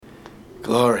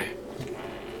Glory.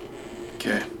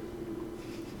 Okay.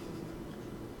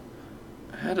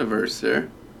 I had a verse here.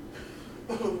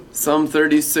 Psalm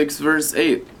 36, verse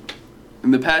 8.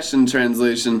 In the Passion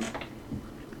Translation.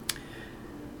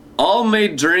 All may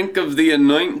drink of the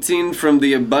anointing from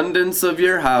the abundance of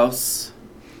your house.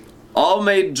 All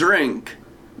may drink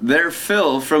their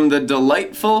fill from the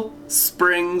delightful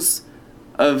springs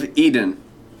of Eden.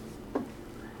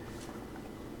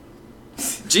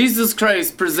 Jesus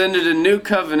Christ presented a new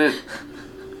covenant,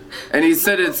 and he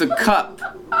said it's a cup.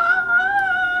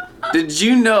 Did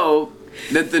you know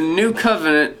that the new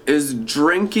covenant is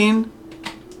drinking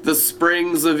the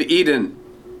springs of Eden?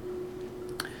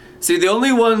 See, the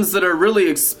only ones that are really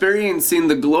experiencing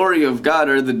the glory of God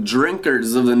are the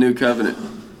drinkers of the new covenant.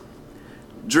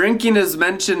 Drinking is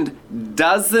mentioned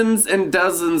dozens and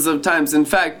dozens of times. In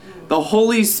fact, the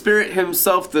Holy Spirit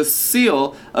himself, the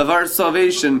seal of our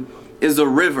salvation, is a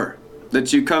river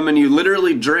that you come and you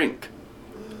literally drink.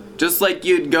 Just like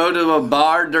you'd go to a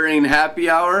bar during happy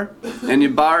hour and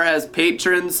your bar has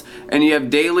patrons and you have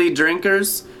daily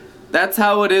drinkers, that's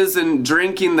how it is in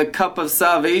drinking the cup of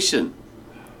salvation.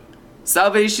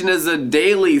 Salvation is a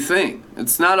daily thing.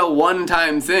 It's not a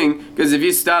one-time thing, because if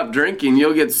you stop drinking,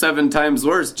 you'll get 7 times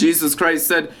worse. Jesus Christ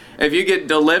said, if you get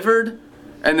delivered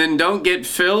and then don't get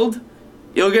filled,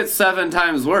 you'll get 7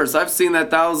 times worse. I've seen that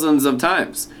thousands of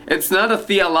times. It's not a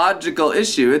theological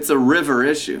issue. It's a river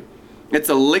issue. It's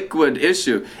a liquid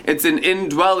issue. It's an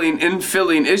indwelling,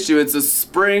 infilling issue. It's a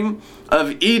spring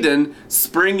of Eden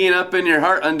springing up in your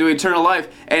heart unto eternal life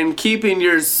and keeping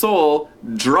your soul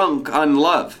drunk on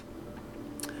love.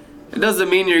 It doesn't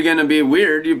mean you're going to be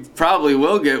weird. You probably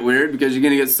will get weird because you're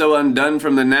going to get so undone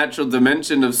from the natural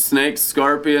dimension of snakes,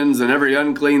 scorpions, and every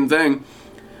unclean thing.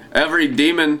 Every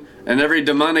demon and every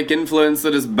demonic influence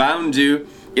that has bound you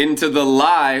into the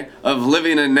lie of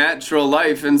living a natural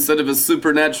life instead of a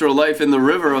supernatural life in the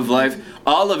river of life,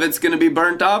 all of it's going to be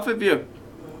burnt off of you.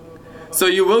 So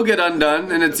you will get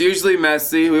undone, and it's usually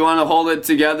messy. We want to hold it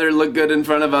together, look good in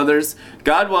front of others.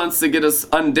 God wants to get us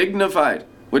undignified,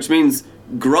 which means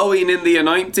growing in the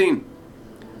anointing.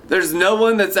 There's no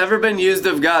one that's ever been used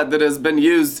of God that has been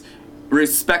used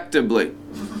respectably.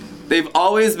 They've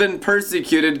always been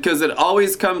persecuted because it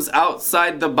always comes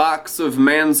outside the box of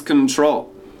man's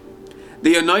control.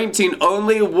 The anointing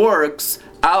only works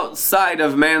outside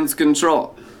of man's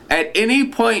control. At any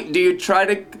point do you try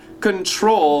to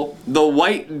control the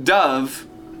white dove,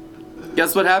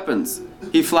 guess what happens?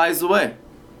 He flies away.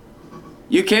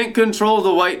 You can't control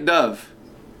the white dove.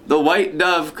 The white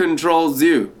dove controls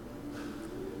you.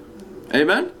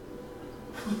 Amen?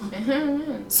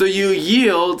 So you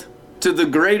yield to the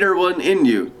greater one in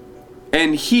you,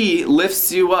 and he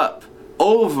lifts you up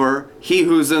over he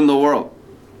who's in the world.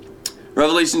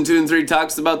 Revelation 2 and 3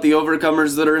 talks about the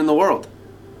overcomers that are in the world.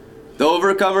 The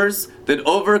overcomers that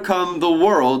overcome the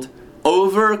world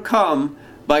overcome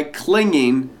by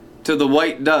clinging to the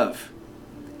white dove.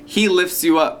 He lifts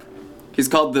you up. He's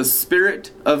called the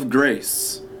Spirit of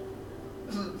Grace.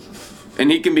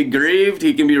 And he can be grieved,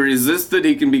 he can be resisted,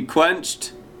 he can be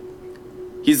quenched.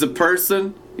 He's a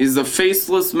person, he's a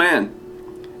faceless man.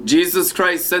 Jesus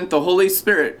Christ sent the Holy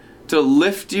Spirit to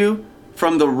lift you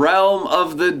from the realm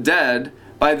of the dead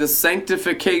by the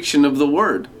sanctification of the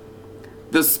Word.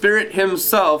 The Spirit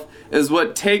himself is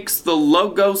what takes the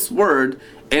Logos Word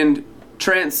and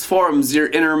transforms your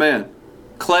inner man,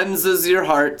 cleanses your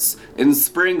hearts, and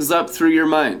springs up through your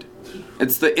mind.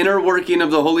 It's the inner working of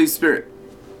the Holy Spirit.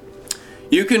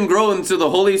 You can grow into the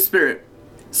Holy Spirit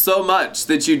so much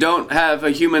that you don't have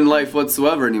a human life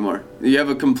whatsoever anymore. You have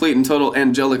a complete and total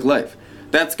angelic life.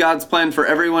 That's God's plan for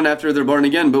everyone after they're born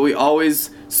again, but we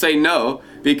always say no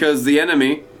because the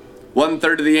enemy,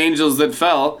 1/3 of the angels that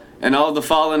fell, and all the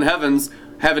fallen heavens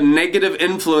have a negative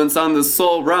influence on the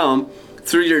soul realm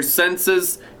through your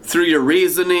senses, through your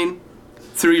reasoning,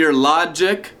 through your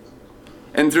logic,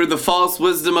 and through the false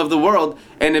wisdom of the world,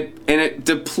 and it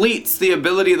depletes the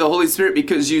ability of the Holy Spirit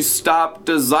because you stop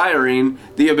desiring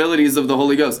the abilities of the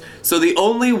Holy Ghost. So the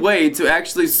only way to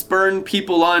actually spurn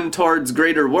people on towards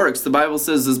greater works, the Bible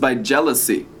says, is by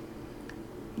jealousy.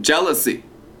 Jealousy.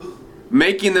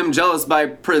 Making them jealous by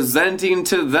presenting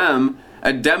to them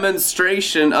a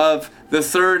demonstration of the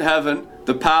third heaven,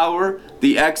 the power,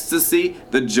 the ecstasy,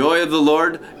 the joy of the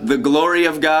Lord, the glory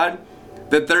of God,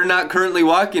 that they're not currently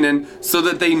walking in, so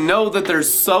that they know that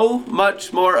there's so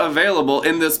much more available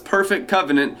in this perfect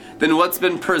covenant than what's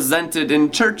been presented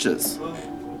in churches.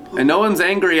 And no one's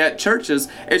angry at churches.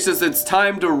 It's just it's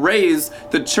time to raise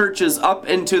the churches up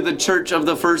into the church of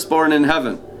the firstborn in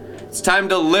heaven. It's time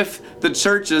to lift the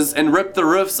churches and rip the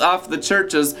roofs off the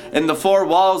churches and the four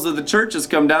walls of the churches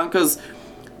come down, because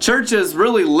churches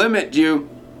really limit you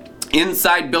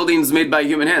inside buildings made by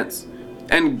human hands.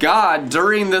 And God,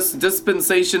 during this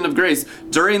dispensation of grace,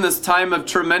 during this time of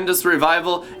tremendous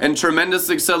revival and tremendous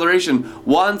acceleration,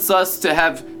 wants us to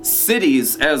have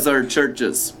cities as our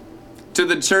churches. To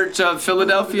the church of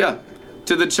Philadelphia,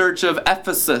 to the church of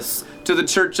Ephesus, to the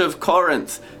church of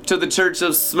Corinth, to the church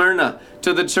of Smyrna,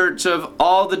 to the church of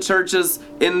all the churches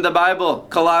in the Bible,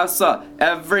 Colossae,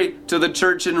 to the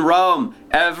church in Rome.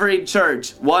 Every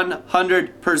church,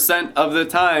 100% of the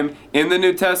time in the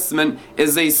New Testament,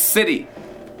 is a city.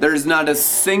 There's not a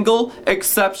single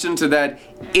exception to that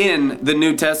in the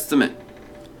New Testament.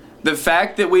 The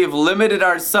fact that we have limited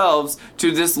ourselves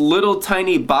to this little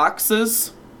tiny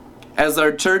boxes as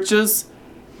our churches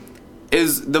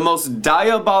is the most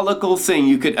diabolical thing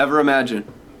you could ever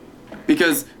imagine.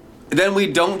 Because then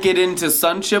we don't get into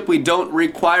sonship, we don't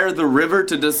require the river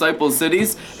to disciple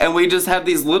cities, and we just have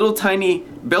these little tiny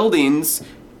buildings,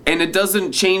 and it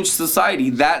doesn't change society.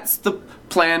 That's the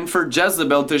plan for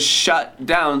Jezebel, to shut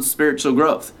down spiritual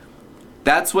growth.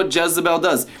 That's what Jezebel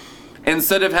does.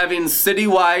 Instead of having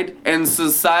citywide and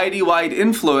society-wide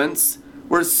influence,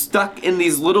 we're stuck in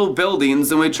these little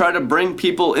buildings and we try to bring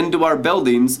people into our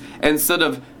buildings instead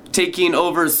of taking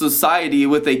over society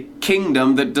with a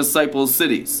kingdom that disciples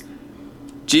cities.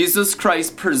 Jesus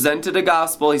Christ presented a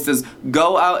gospel. He says,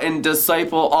 go out and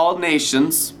disciple all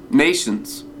nations,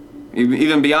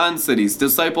 even beyond cities.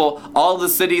 Disciple all the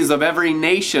cities of every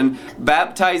nation,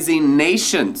 baptizing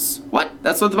nations. What?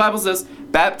 That's what the Bible says.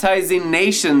 Baptizing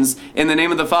nations in the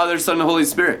name of the Father, Son, and Holy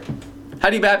Spirit. How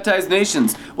do you baptize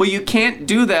nations? Well, you can't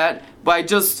do that by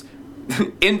just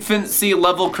infancy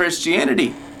level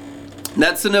Christianity.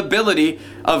 That's an ability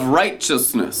of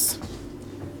righteousness.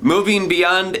 Moving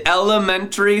beyond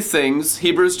elementary things,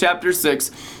 Hebrews chapter 6,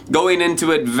 going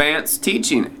into advanced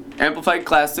teaching. Amplified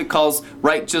Classic calls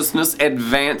righteousness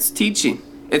advanced teaching.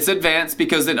 It's advanced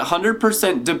because it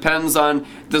 100% depends on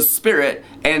the spirit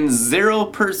and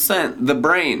 0% the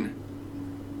brain.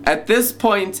 At this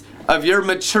point of your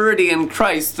maturity in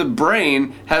Christ, the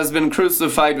brain has been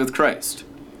crucified with Christ.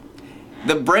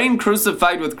 The brain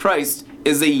crucified with Christ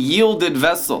is a yielded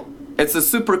vessel. It's a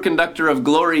superconductor of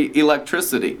glory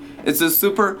electricity. It's a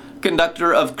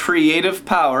superconductor of creative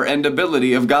power and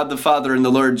ability of God the Father and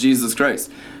the Lord Jesus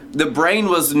Christ. The brain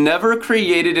was never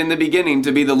created in the beginning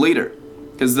to be the leader,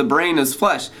 because the brain is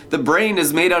flesh. The brain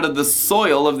is made out of the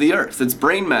soil of the earth. It's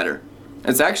brain matter.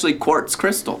 It's actually quartz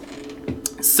crystal,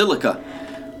 silica.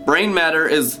 Brain matter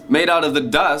is made out of the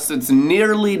dust. It's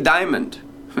nearly diamond.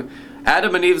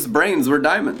 Adam and Eve's brains were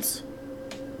diamonds.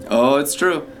 Oh, it's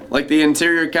true. Like the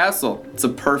interior castle. It's a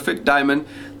perfect diamond.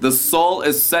 The soul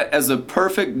is set as a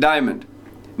perfect diamond.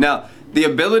 Now, the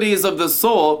abilities of the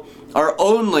soul are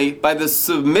only by the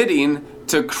submitting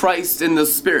to Christ in the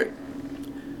Spirit.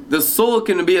 The soul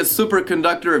can be a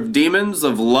superconductor of demons,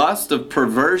 of lust, of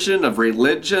perversion, of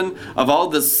religion, of all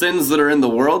the sins that are in the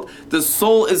world. The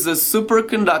soul is a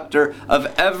superconductor of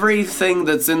everything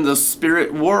that's in the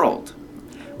spirit world.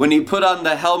 When you put on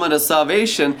the helmet of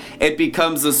salvation, it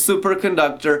becomes a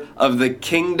superconductor of the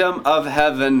kingdom of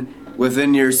heaven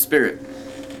within your spirit.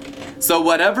 So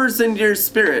whatever's in your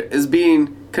spirit is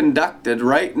being conducted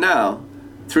right now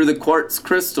through the quartz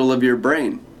crystal of your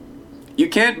brain. You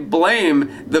can't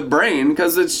blame the brain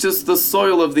because it's just the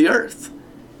soil of the earth.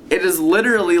 It is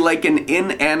literally like an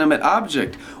inanimate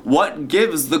object. What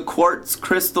gives the quartz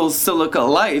crystal silica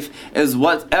life is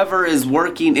whatever is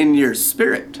working in your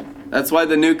spirit. That's why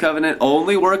the new covenant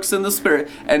only works in the spirit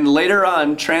and later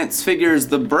on transfigures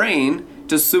the brain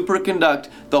to superconduct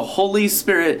the Holy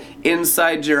Spirit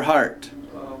inside your heart.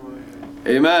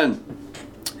 Amen.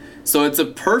 So it's a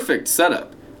perfect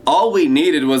setup. All we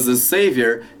needed was a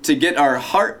Savior to get our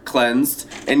heart cleansed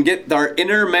and get our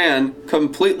inner man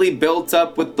completely built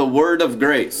up with the Word of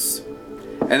grace.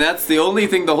 And that's the only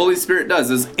thing the Holy Spirit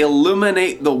does, is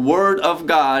illuminate the Word of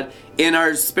God in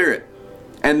our spirit.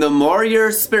 And the more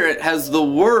your spirit has the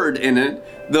Word in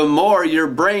it, the more your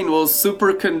brain will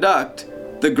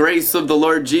superconduct the grace of the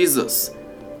Lord Jesus.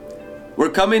 We're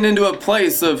coming into a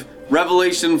place of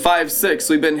Revelation 5:6.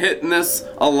 We've been hitting this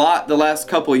a lot the last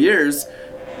couple years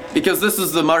because this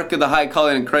is the mark of the high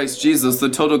calling in Christ Jesus, the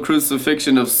total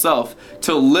crucifixion of self,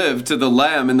 to live to the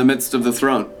Lamb in the midst of the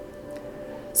throne.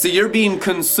 See, you're being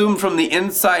consumed from the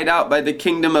inside out by the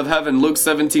kingdom of heaven. Luke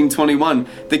 17:21.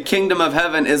 The kingdom of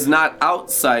heaven is not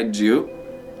outside you.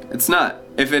 It's not.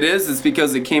 If it is, it's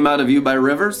because it came out of you by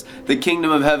rivers. The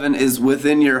kingdom of heaven is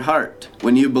within your heart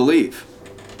when you believe.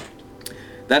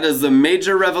 That is the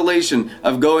major revelation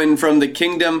of going from the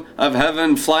kingdom of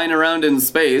heaven, flying around in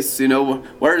space. You know,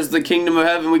 where's the kingdom of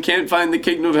heaven? We can't find the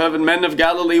kingdom of heaven. Men of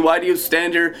Galilee, why do you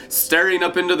stand here staring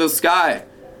up into the sky?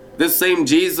 This same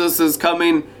Jesus is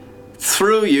coming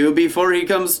through you before he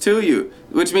comes to you.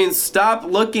 Which means stop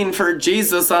looking for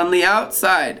Jesus on the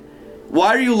outside. Why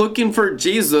are you looking for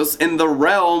Jesus in the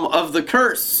realm of the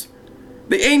curse?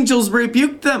 The angels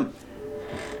rebuked them.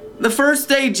 The first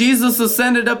day Jesus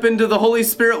ascended up into the Holy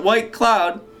Spirit white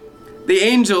cloud, the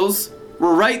angels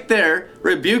were right there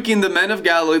rebuking the men of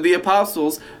Galilee, the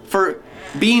apostles, for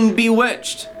being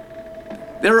bewitched.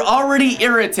 They were already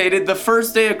irritated the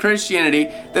first day of Christianity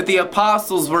that the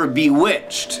apostles were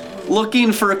bewitched.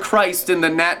 Looking for Christ in the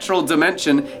natural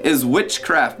dimension is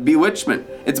witchcraft, bewitchment.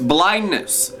 It's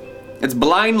blindness. It's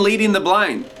blind leading the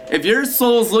blind. If your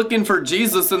soul's looking for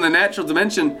Jesus in the natural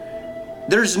dimension,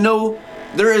 there is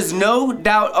no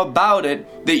doubt about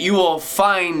it that you will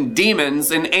find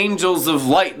demons and angels of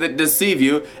light that deceive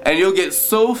you, and you'll get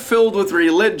so filled with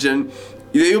religion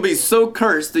that you'll be so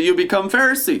cursed that you'll become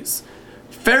Pharisees.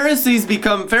 Pharisees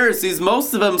become Pharisees.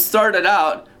 Most of them started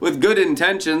out with good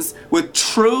intentions, with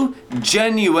true,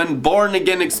 genuine,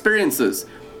 born-again experiences.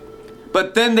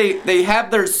 But then they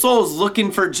have their souls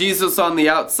looking for Jesus on the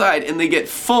outside, and they get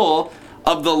full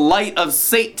of the light of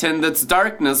Satan that's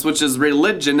darkness, which is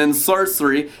religion and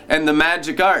sorcery and the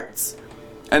magic arts.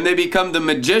 And they become the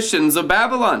magicians of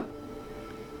Babylon.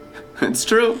 It's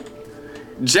true.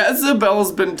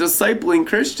 Jezebel's been discipling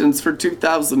Christians for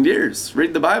 2,000 years.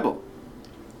 Read the Bible.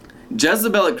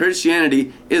 Jezebelic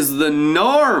Christianity is the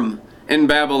norm in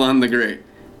Babylon the Great.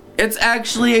 It's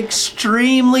actually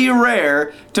extremely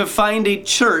rare to find a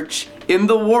church in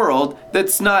the world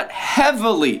that's not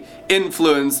heavily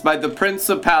influenced by the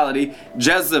principality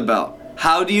Jezebel.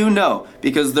 How do you know?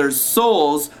 Because their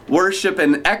souls worship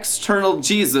an external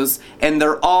Jesus, and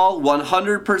they're all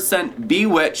 100%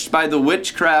 bewitched by the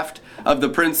witchcraft of the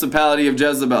principality of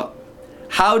Jezebel.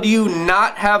 How do you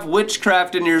not have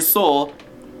witchcraft in your soul?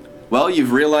 Well,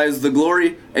 you've realized the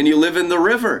glory and you live in the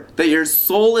river, that your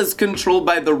soul is controlled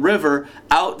by the river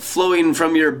outflowing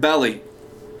from your belly.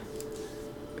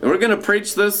 And we're going to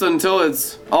preach this until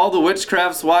it's all the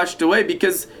witchcraft's washed away,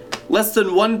 because less than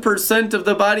 1% of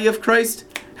the body of Christ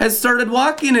has started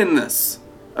walking in this.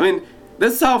 I mean,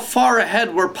 this is how far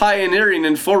ahead we're pioneering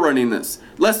and forerunning this.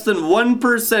 Less than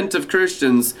 1% of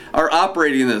Christians are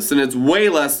operating this, and it's way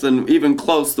less than even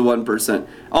close to 1%.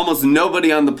 Almost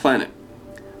nobody on the planet.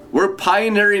 We're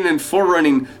pioneering and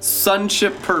forerunning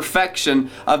sonship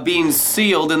perfection of being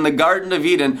sealed in the Garden of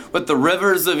Eden with the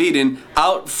rivers of Eden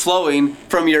outflowing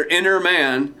from your inner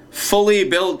man, fully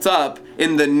built up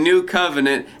in the new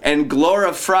covenant, and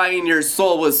glorifying your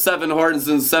soul with 7 horns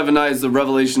and 7 eyes of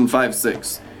Revelation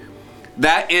 5:6.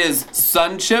 That is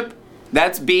sonship.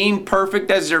 That's being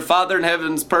perfect as your Father in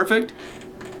heaven's perfect.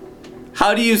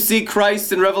 How do you see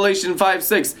Christ in Revelation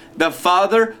 5:6? The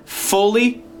Father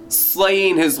fully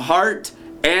slaying his heart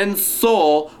and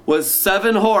soul with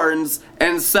 7 horns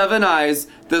and 7 eyes,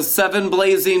 the 7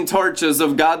 blazing torches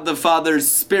of God the Father's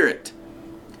Spirit.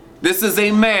 This is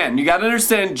a man. You got to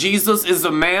understand, Jesus is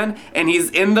a man, and he's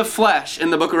in the flesh in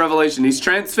the book of Revelation. He's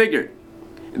transfigured.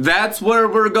 That's where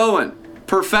we're going.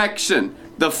 Perfection.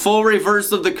 The full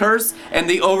reverse of the curse and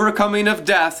the overcoming of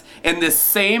death in the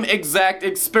same exact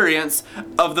experience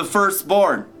of the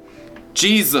firstborn,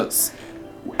 Jesus.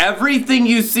 Everything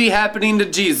you see happening to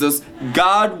Jesus,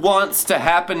 God wants to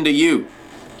happen to you.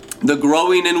 The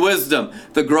growing in wisdom,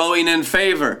 the growing in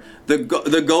favor,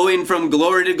 the going from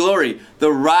glory to glory,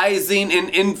 the rising in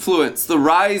influence, the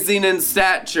rising in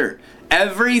stature.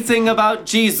 Everything about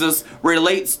Jesus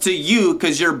relates to you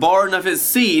because you're born of his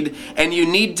seed, and you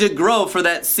need to grow for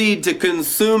that seed to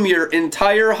consume your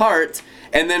entire heart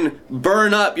and then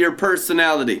burn up your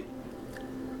personality.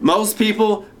 Most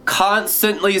people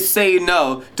constantly say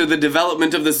no to the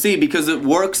development of the seed because it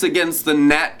works against the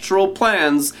natural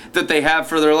plans that they have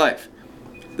for their life.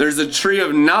 There's a tree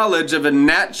of knowledge of a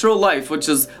natural life, which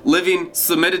is living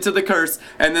submitted to the curse,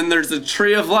 and then there's a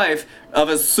tree of life of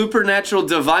a supernatural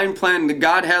divine plan that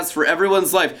God has for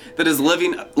everyone's life, that is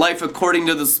living life according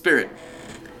to the Spirit.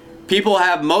 People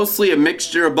have mostly a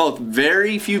mixture of both.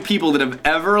 Very few people that have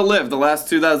ever lived the last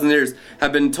 2,000 years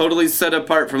have been totally set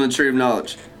apart from the tree of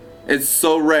knowledge. It's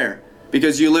so rare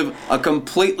because you live a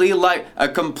complete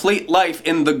life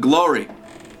in the glory.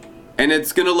 And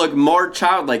it's going to look more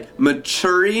childlike.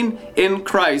 Maturing in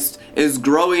Christ is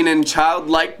growing in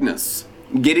childlikeness,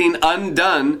 getting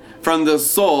undone from the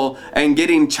soul and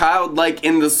getting childlike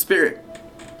in the Spirit.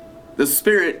 The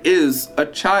Spirit is a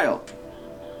child,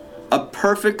 a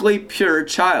perfectly pure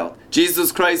child.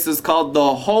 Jesus Christ is called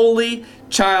the Holy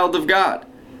child of God.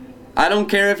 I don't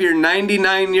care if you're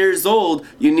 99 years old,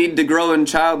 you need to grow in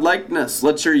childlikeness.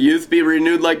 Let your youth be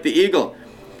renewed like the eagle.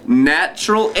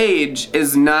 Natural age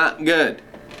is not good.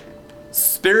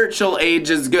 Spiritual age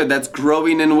is good. That's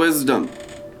growing in wisdom.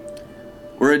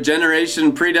 We're a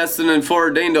generation predestined and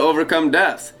foreordained to overcome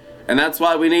death. And that's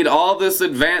why we need all this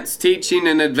advanced teaching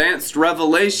and advanced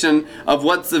revelation of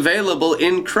what's available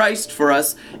in Christ for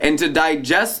us, and to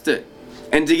digest it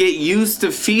and to get used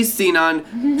to feasting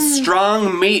on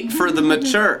strong meat for the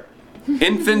mature.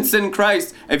 Infants in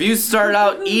Christ, if you start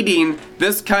out eating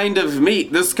this kind of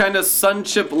meat, this kind of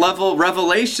sonship level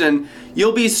revelation,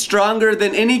 you'll be stronger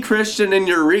than any Christian in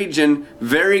your region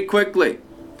very quickly.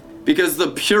 Because the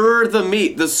purer the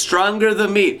meat, the stronger the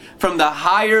meat, from the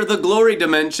higher the glory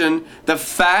dimension, the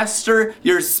faster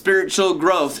your spiritual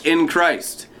growth in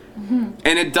Christ.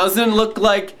 And it doesn't look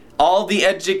like all the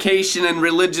education and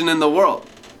religion in the world.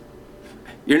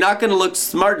 You're not going to look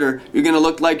smarter, you're going to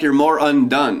look like you're more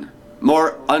undone,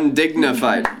 more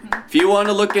undignified. If you want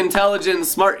to look intelligent and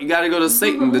smart, you got to go to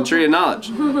Satan, the tree of knowledge,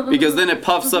 because then it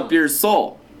puffs up your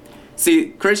soul. See,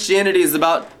 Christianity is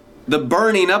about the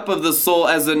burning up of the soul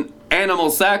as an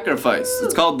animal sacrifice.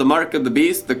 It's called the mark of the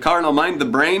beast, the carnal mind, the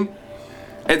brain.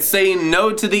 It's saying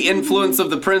no to the influence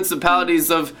of the principalities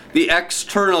of the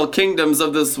external kingdoms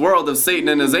of this world, of Satan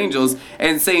and his angels,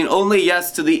 and saying only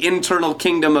yes to the internal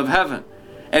kingdom of heaven.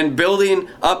 And building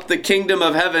up the kingdom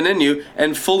of heaven in you,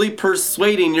 and fully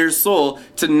persuading your soul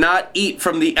to not eat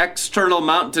from the external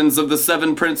mountains of the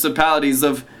seven principalities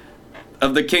of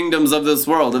the kingdoms of this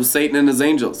world, of Satan and his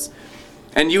angels.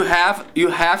 And you have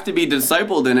to be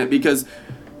discipled in it, because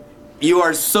you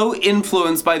are so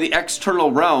influenced by the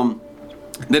external realm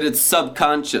that it's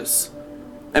subconscious.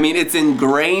 I mean, it's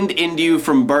ingrained into you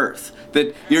from birth,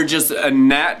 that you're just a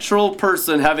natural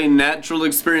person having natural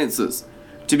experiences.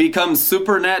 To become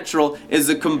supernatural is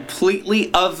a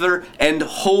completely other and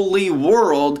holy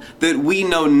world that we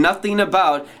know nothing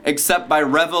about except by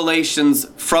revelations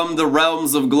from the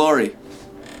realms of glory.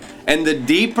 And the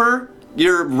deeper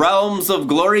your realms of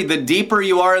glory, the deeper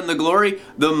you are in the glory,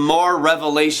 the more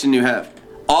revelation you have.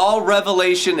 All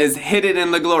revelation is hidden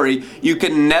in the glory. You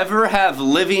can never have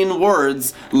living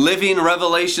words, living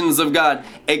revelations of God,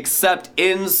 except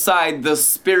inside the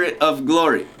Spirit of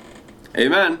glory.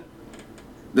 Amen.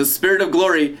 The Spirit of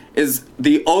glory is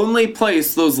the only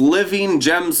place those living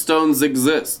gemstones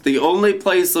exist. The only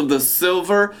place of the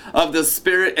silver of the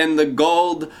Spirit and the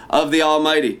gold of the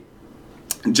Almighty.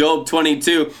 Job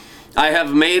 22, I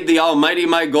have made the Almighty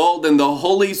my gold, and the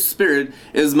Holy Spirit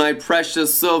is my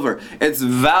precious silver. It's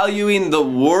valuing the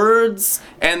words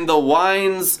and the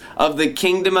wines of the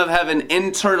kingdom of heaven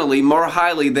internally more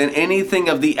highly than anything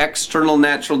of the external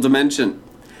natural dimension.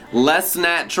 Less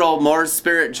natural, more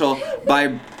spiritual,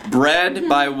 by bread,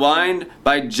 by wine,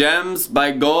 by gems,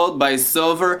 by gold, by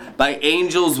silver, by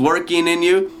angels working in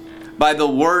you, by the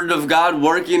Word of God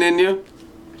working in you.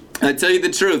 I tell you the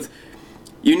truth,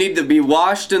 you need to be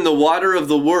washed in the water of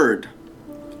the Word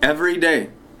every day.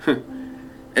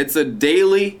 It's a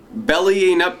daily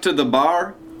bellying up to the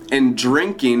bar and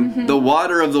drinking the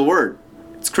water of the Word.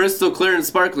 It's crystal clear and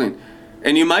sparkling.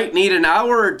 And you might need an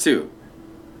hour or two.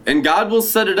 And God will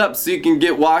set it up so you can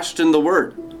get washed in the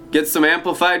Word. Get some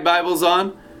Amplified Bibles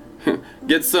on.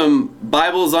 Get some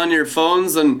Bibles on your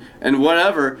phones and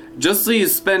whatever. Just so you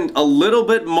spend a little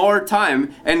bit more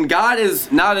time. And God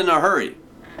is not in a hurry.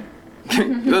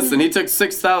 Listen, He took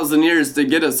 6,000 years to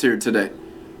get us here today.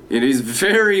 And He's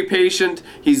very patient.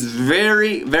 He's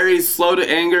very, very slow to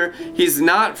anger. He's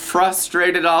not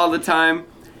frustrated all the time.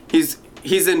 He's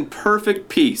in perfect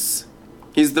peace.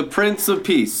 He's the Prince of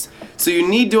Peace. So you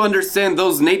need to understand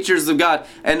those natures of God,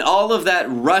 and all of that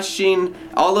rushing,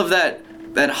 all of that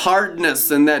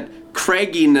hardness and that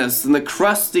cragginess and the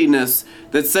crustiness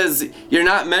that says you're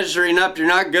not measuring up, you're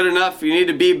not good enough, you need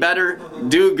to be better,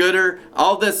 do gooder,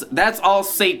 all this, that's all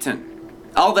Satan.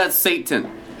 All that's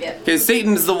Satan. Yep. Okay,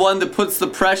 Satan's the one that puts the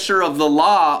pressure of the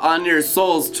law on your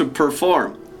souls to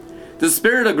perform. The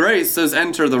Spirit of grace says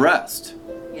enter the rest.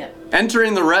 Yep.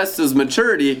 Entering the rest is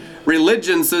maturity.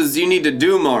 Religion says you need to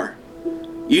do more.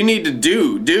 You need to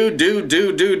do.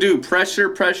 Pressure.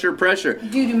 Do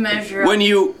to measure up. When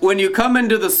you come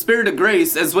into the Spirit of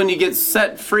grace is when you get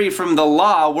set free from the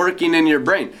law working in your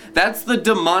brain. That's the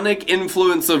demonic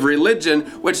influence of religion,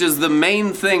 which is the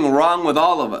main thing wrong with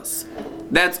all of us.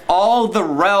 That's all the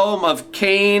realm of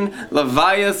Cain,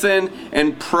 Leviathan,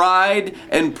 and pride,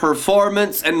 and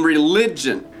performance, and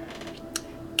religion.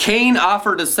 Cain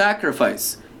offered a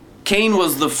sacrifice. Cain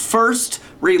was the first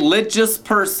religious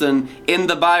person in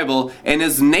the Bible, and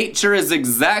his nature is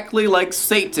exactly like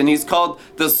Satan. He's called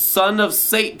the son of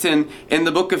Satan in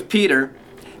the book of Peter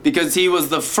because he was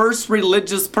the first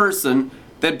religious person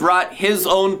that brought his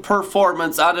own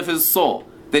performance out of his soul,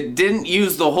 that didn't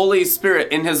use the Holy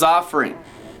Spirit in his offering.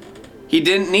 He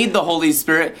didn't need the Holy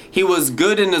Spirit. He was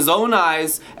good in his own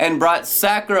eyes and brought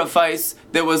sacrifice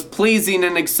that was pleasing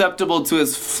and acceptable to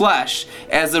his flesh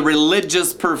as a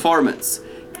religious performance.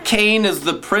 Cain is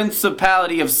the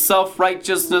principality of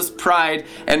self-righteousness, pride,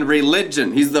 and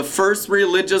religion. He's the first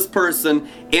religious person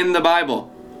in the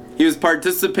Bible. He was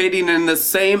participating in the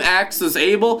same acts as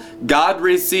Abel. God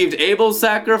received Abel's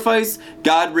sacrifice.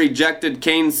 God rejected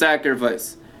Cain's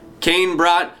sacrifice. Cain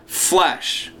brought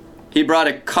flesh. He brought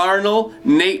a carnal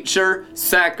nature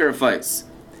sacrifice.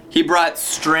 He brought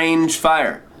strange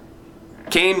fire.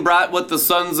 Cain brought what the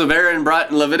sons of Aaron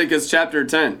brought in Leviticus chapter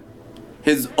 10.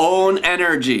 His own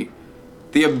energy,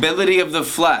 the ability of the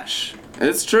flesh.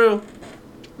 It's true.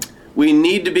 We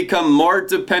need to become more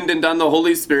dependent on the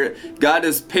Holy Spirit. God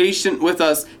is patient with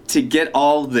us to get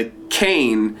all the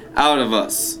Cain out of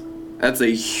us. That's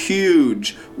a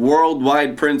huge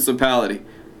worldwide principality.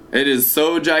 It is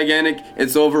so gigantic,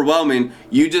 it's overwhelming.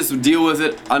 You just deal with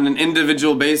it on an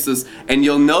individual basis, and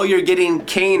you'll know you're getting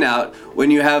Cain out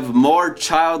when you have more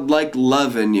childlike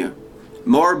love in you,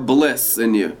 more bliss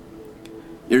in you.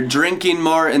 You're drinking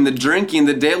more, and the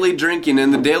daily drinking,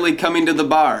 and the daily coming to the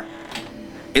bar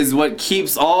is what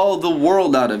keeps all the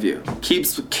world out of you,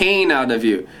 keeps Cain out of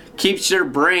you, keeps your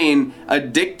brain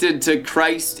addicted to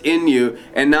Christ in you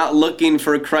and not looking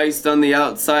for Christ on the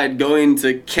outside, going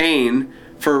to Cain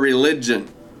for religion.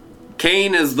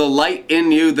 Cain is the light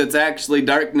in you that's actually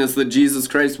darkness that Jesus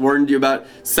Christ warned you about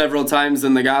several times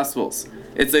in the Gospels.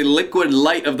 It's a liquid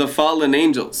light of the fallen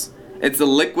angels. It's the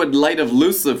liquid light of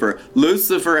Lucifer.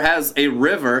 Lucifer has a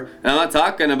river, and I'm not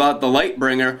talking about the light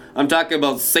bringer. I'm talking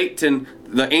about Satan,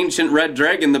 the ancient red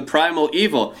dragon, the primal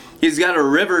evil. He's got a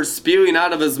river spewing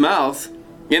out of his mouth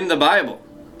in the Bible.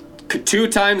 2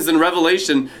 times in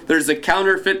Revelation, there's a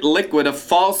counterfeit liquid, a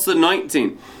false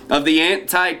anointing of the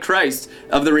Antichrist,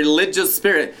 of the religious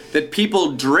spirit, that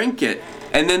people drink it,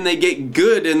 and then they get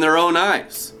good in their own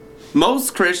eyes.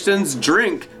 Most Christians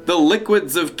drink the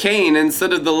liquids of Cain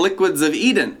instead of the liquids of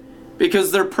Eden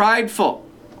because they're prideful,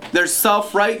 they're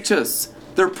self-righteous,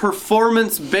 they're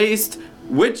performance-based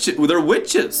they're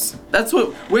witches. That's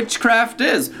what witchcraft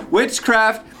is.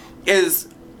 Witchcraft is,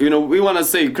 we want to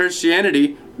say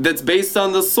Christianity that's based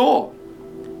on the soul.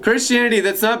 Christianity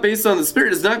that's not based on the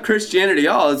Spirit is not Christianity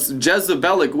at all. It's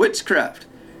Jezebelic witchcraft.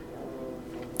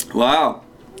 Wow.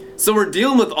 So we're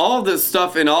dealing with all this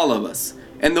stuff in all of us.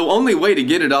 And the only way to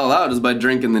get it all out is by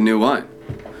drinking the new wine.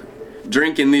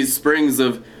 Drinking these springs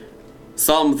of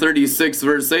Psalm 36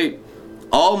 verse 8.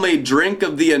 All may drink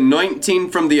of the anointing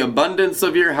from the abundance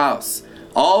of your house.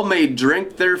 All may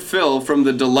drink their fill from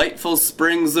the delightful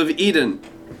springs of Eden.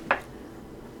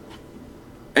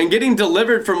 And getting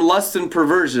delivered from lust and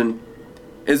perversion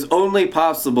is only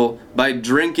possible by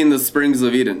drinking the springs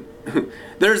of Eden.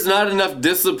 There's not enough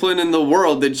discipline in the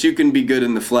world that you can be good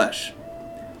in the flesh.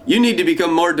 You need to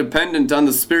become more dependent on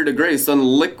the Spirit of grace, on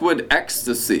liquid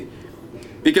ecstasy.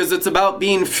 Because it's about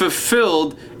being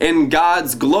fulfilled in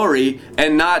God's glory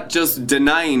and not just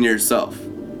denying yourself.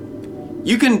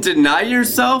 You can deny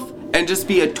yourself and just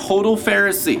be a total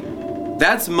Pharisee.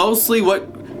 That's mostly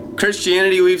what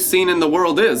Christianity we've seen in the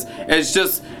world is. It's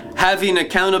just having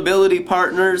accountability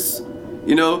partners,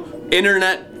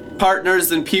 internet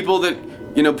partners and people that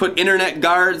put internet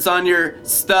guards on your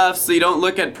stuff so you don't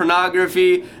look at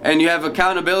pornography, and you have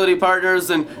accountability partners,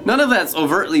 and none of that's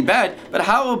overtly bad. But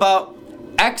how about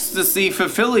ecstasy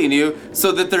fulfilling you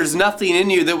so that there's nothing in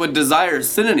you that would desire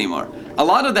sin anymore? A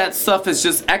lot of that stuff is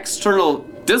just external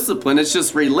discipline. It's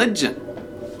just religion.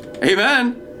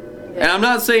 Amen. And I'm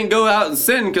not saying go out and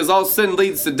sin because all sin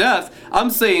leads to death. I'm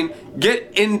saying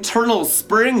get internal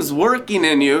springs working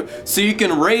in you so you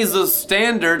can raise a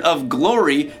standard of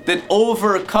glory that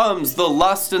overcomes the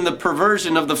lust and the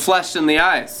perversion of the flesh and the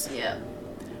eyes. Yeah.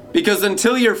 Because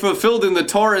until you're fulfilled in the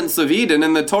torrents of Eden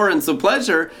and the torrents of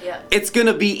pleasure, it's going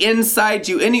to be inside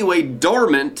you anyway,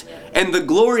 dormant, and the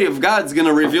glory of God's going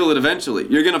to reveal it eventually.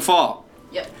 You're going to fall.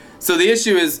 Yep. So the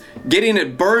issue is getting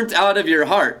it burnt out of your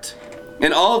heart.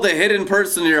 And all the hidden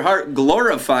person in your heart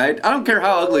glorified. I don't care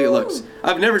how ugly it looks.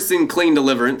 I've never seen clean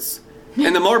deliverance.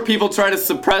 And the more people try to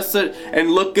suppress it and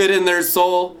look good in their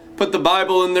soul, put the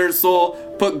Bible in their soul,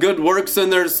 put good works in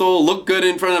their soul, look good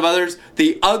in front of others,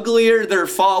 the uglier their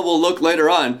fall will look later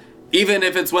on, even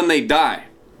if it's when they die.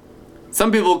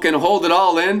 Some people can hold it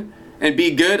all in and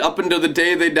be good up until the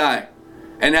day they die.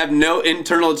 and have no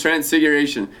internal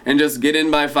transfiguration and just get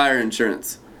in by fire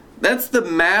insurance. That's the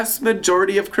mass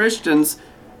majority of Christians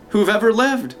who've ever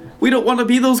lived. We don't want to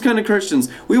be those kind of Christians.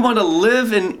 We want to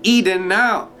live in Eden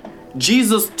now.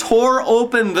 Jesus tore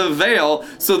open the veil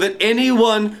so that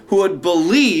anyone who would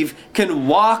believe can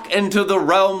walk into the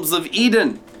realms of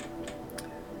Eden.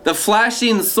 The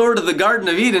flashing sword of the Garden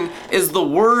of Eden is the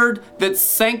word that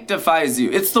sanctifies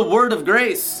you. It's the word of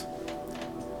grace.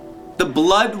 The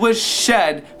blood was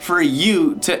shed for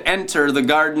you to enter the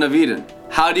Garden of Eden.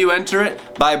 How do you enter it?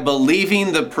 By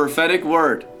believing the prophetic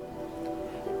word.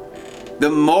 The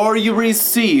more you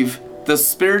receive the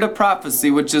spirit of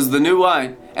prophecy, which is the new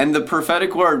wine, and the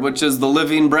prophetic word, which is the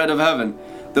living bread of heaven,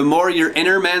 the more your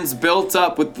inner man's built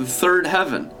up with the third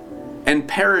heaven, and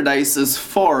paradise is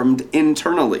formed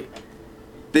internally.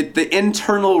 That the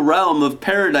internal realm of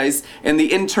paradise and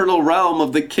the internal realm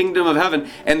of the kingdom of heaven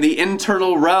and the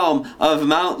internal realm of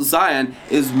Mount Zion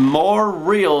is more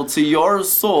real to your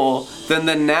soul than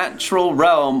the natural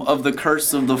realm of the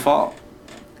curse of the fall.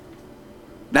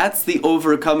 That's the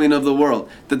overcoming of the world,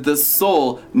 that the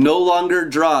soul no longer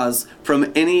draws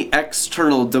from any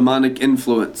external demonic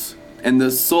influence. And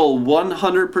the soul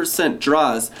 100%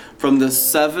 draws from the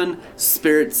 7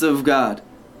 spirits of God,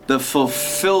 the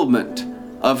fulfillment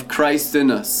of Christ in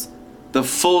us, the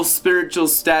full spiritual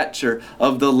stature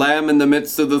of the Lamb in the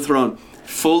midst of the throne,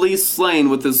 fully slain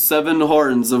with the 7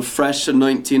 horns of fresh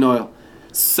anointing oil,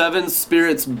 7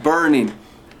 spirits burning.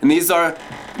 And these are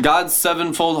God's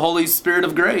 7-fold Holy Spirit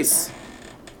of grace,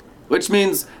 which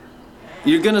means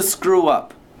you're going to screw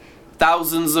up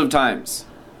thousands of times,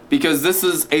 because this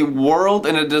is a world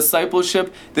and a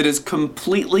discipleship that is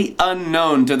completely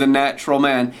unknown to the natural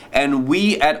man. And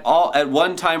we at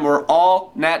one time were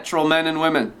all natural men and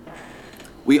women.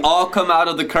 We all come out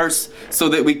of the curse so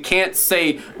that we can't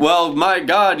say, well, my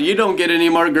God, you don't get any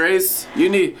more grace.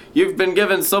 You've been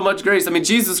given so much grace. I mean,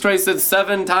 Jesus Christ said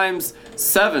 7 times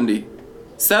 70.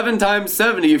 7 times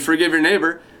 70, you forgive your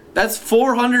neighbor. That's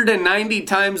 490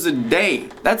 times a day.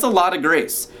 That's a lot of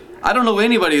grace. I don't know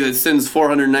anybody that sins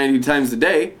 490 times a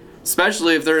day,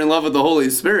 especially if they're in love with the Holy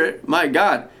Spirit. My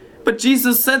God. But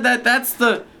Jesus said that that's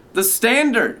the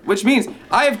standard, which means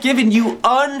I have given you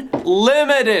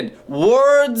unlimited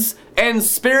words and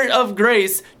spirit of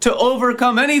grace to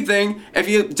overcome anything. If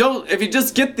you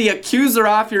just get the accuser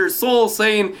off your soul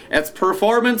saying it's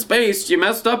performance based, you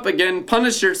messed up again,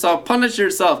 punish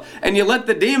yourself, and you let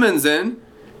the demons in,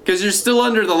 because you're still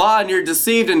under the law and you're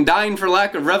deceived and dying for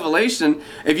lack of revelation.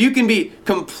 If you can be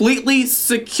completely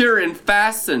secure and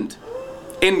fastened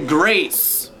in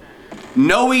grace,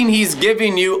 knowing he's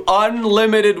giving you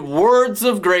unlimited words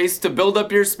of grace to build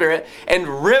up your spirit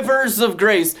and rivers of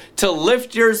grace to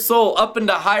lift your soul up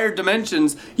into higher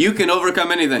dimensions, you can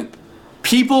overcome anything.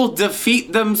 People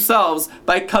defeat themselves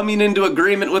by coming into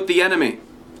agreement with the enemy,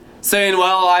 saying,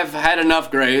 well, I've had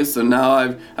enough grace and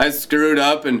now I've screwed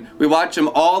up. And we watch them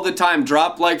all the time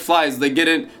drop like flies. They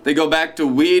go back to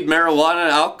weed, marijuana,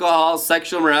 alcohol,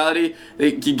 sexual immorality.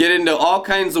 They get into all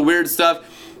kinds of weird stuff.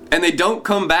 And they don't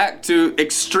come back to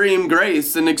extreme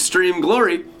grace and extreme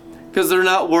glory because they're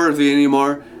not worthy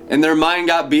anymore. And their mind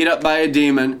got beat up by a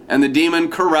demon. And the demon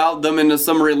corralled them into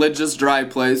some religious dry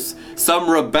place, some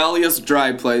rebellious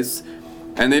dry place.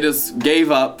 And they just gave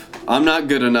up. I'm not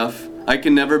good enough. I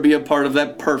can never be a part of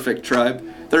that perfect tribe.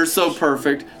 They're so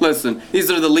perfect. Listen, these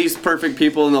are the least perfect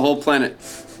people in the whole planet.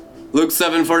 Luke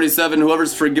 7:47,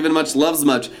 whoever's forgiven much loves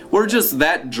much. We're just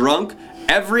that drunk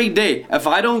every day. If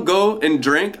I don't go and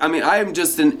drink, I am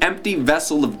just an empty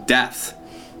vessel of death.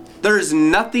 There's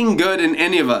nothing good in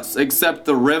any of us except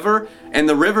the river. And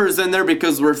the river is in there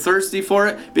because we're thirsty for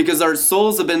it, because our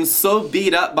souls have been so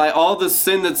beat up by all the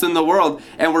sin that's in the world,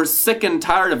 and we're sick and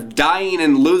tired of dying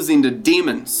and losing to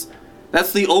demons.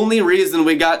 That's the only reason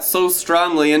we got so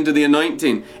strongly into the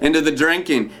anointing, into the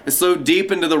drinking, and so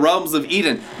deep into the realms of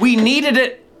Eden. We needed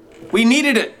it. We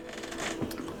needed it.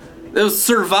 The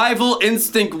survival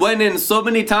instinct went in so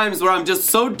many times where I'm just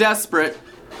so desperate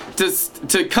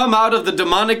to come out of the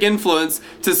demonic influence,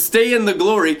 to stay in the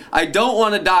glory. I don't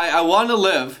want to die. I want to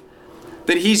live.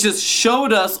 That he's just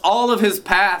showed us all of his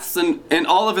paths and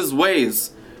all of his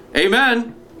ways.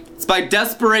 Amen. It's by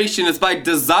desperation. It's by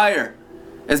desire.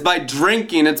 It's by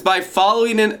drinking. It's by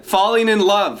falling in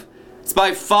love. It's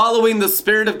by following the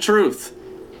spirit of truth.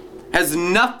 It has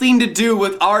nothing to do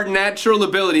with our natural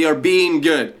ability or being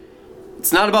good.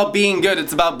 It's not about being good.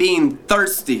 It's about being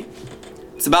thirsty.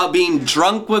 It's about being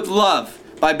drunk with love,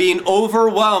 by being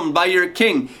overwhelmed by your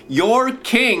king. Your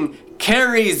king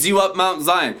carries you up Mount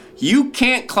Zion. You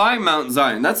can't climb Mount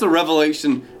Zion. That's a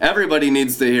revelation everybody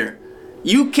needs to hear.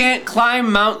 You can't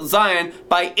climb Mount Zion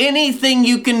by anything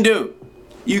you can do.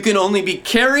 You can only be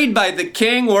carried by the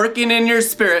King working in your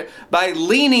spirit by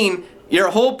leaning your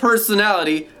whole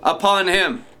personality upon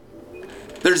Him.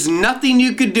 There's nothing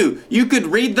you could do. You could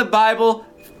read the Bible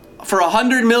for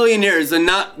 100 million years and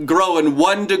not grow in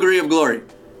 1 degree of glory,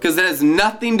 because it has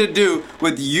nothing to do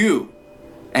with you.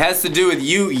 It has to do with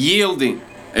you yielding.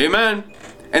 Amen.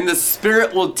 And the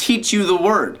Spirit will teach you the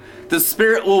Word. The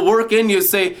Spirit will work in you,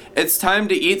 say, it's time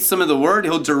to eat some of the Word.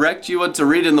 He'll direct you what to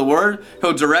read in the Word.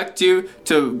 He'll direct you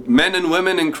to men and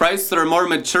women in Christ that are more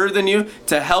mature than you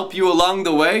to help you along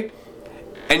the way.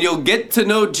 And you'll get to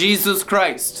know Jesus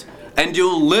Christ. And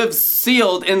you'll live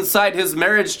sealed inside His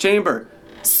marriage chamber.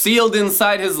 Sealed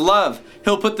inside His love.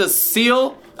 He'll put the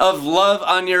seal of love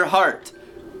on your heart.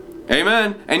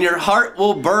 Amen. And your heart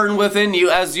will burn within you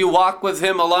as you walk with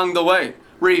Him along the way.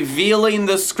 Revealing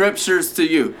the scriptures to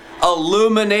you,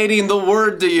 illuminating the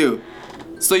word to you.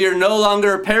 So you're no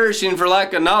longer perishing for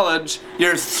lack of knowledge,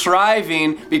 you're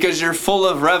thriving because you're full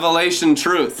of revelation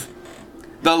truth.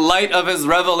 The light of His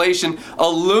revelation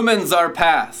illumines our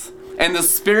path, and the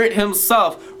Spirit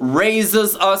Himself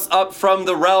raises us up from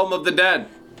the realm of the dead.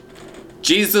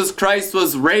 Jesus Christ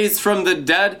was raised from the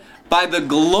dead by the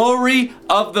glory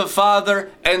of the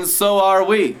Father, and so are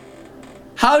we.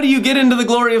 How do you get into the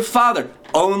glory of the Father?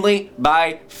 Only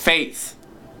by faith.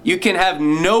 You can have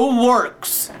no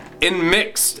works in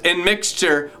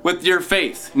mixture with your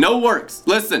faith. No works.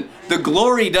 Listen, the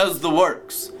glory does the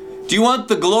works. Do you want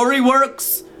the glory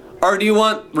works, or do you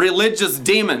want religious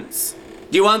demons?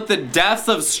 Do you want the death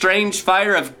of strange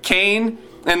fire of Cain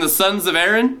and the sons of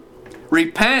Aaron?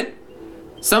 Repent.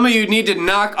 Some of you need to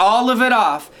knock all of it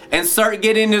off and start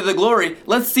getting into the glory.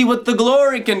 Let's see what the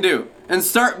glory can do. And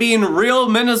start being real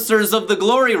ministers of the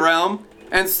glory realm.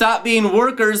 And stop being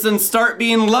workers and start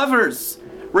being lovers.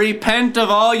 Repent of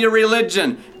all your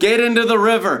religion. Get into the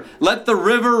river. Let the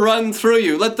river run through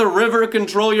you. Let the river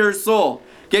control your soul.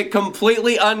 Get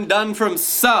completely undone from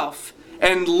self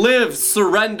and live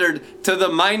surrendered to the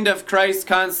mind of Christ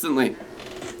constantly.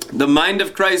 The mind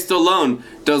of Christ alone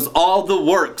does all the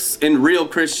works in real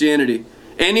Christianity.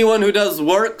 Anyone who does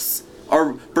works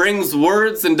or brings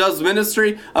words and does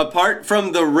ministry apart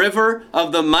from the river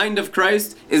of the mind of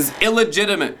Christ is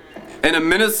illegitimate and a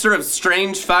minister of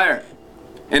strange fire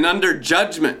and under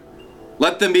judgment.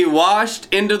 Let them be washed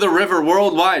into the river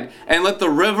worldwide, and let the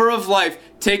river of life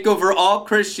take over all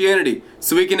Christianity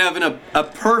so we can have a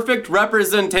perfect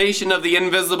representation of the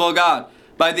invisible God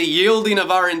by the yielding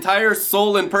of our entire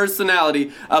soul and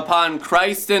personality upon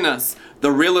Christ in us,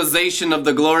 the realization of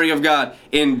the glory of God.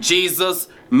 In Jesus'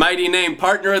 mighty name.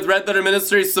 Partner with Red Letter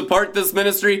Ministries. Support this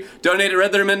ministry. Donate at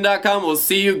redlettermin.com. We'll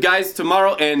see you guys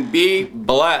tomorrow, and be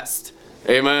blessed.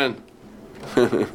 Amen.